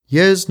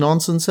Here's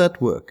Nonsense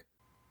at Work.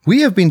 We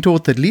have been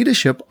taught that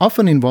leadership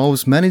often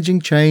involves managing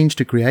change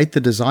to create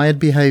the desired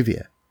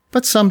behavior.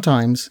 But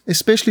sometimes,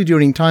 especially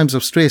during times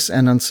of stress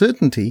and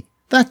uncertainty,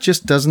 that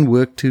just doesn't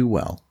work too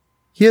well.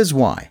 Here's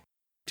why.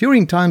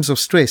 During times of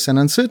stress and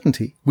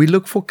uncertainty, we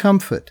look for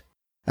comfort.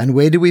 And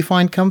where do we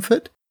find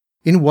comfort?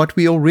 In what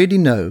we already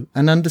know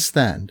and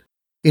understand,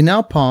 in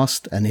our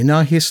past and in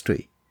our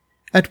history.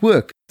 At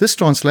work, this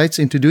translates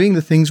into doing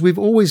the things we've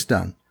always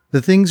done,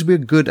 the things we're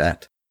good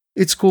at.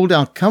 It's called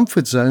our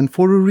comfort zone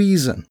for a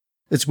reason.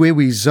 It's where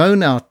we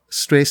zone out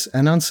stress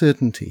and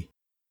uncertainty.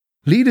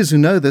 Leaders who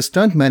know this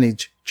don't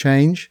manage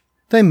change,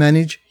 they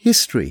manage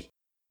history.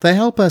 They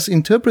help us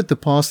interpret the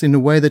past in a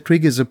way that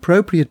triggers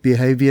appropriate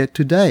behavior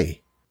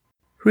today.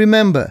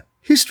 Remember,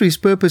 history's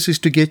purpose is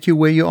to get you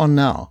where you are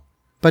now.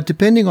 But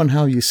depending on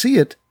how you see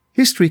it,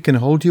 history can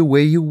hold you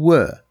where you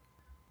were.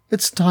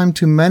 It's time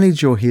to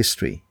manage your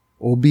history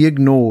or be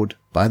ignored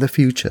by the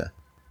future.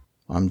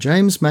 I'm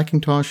James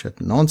McIntosh at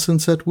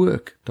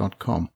nonsenseatwork.com.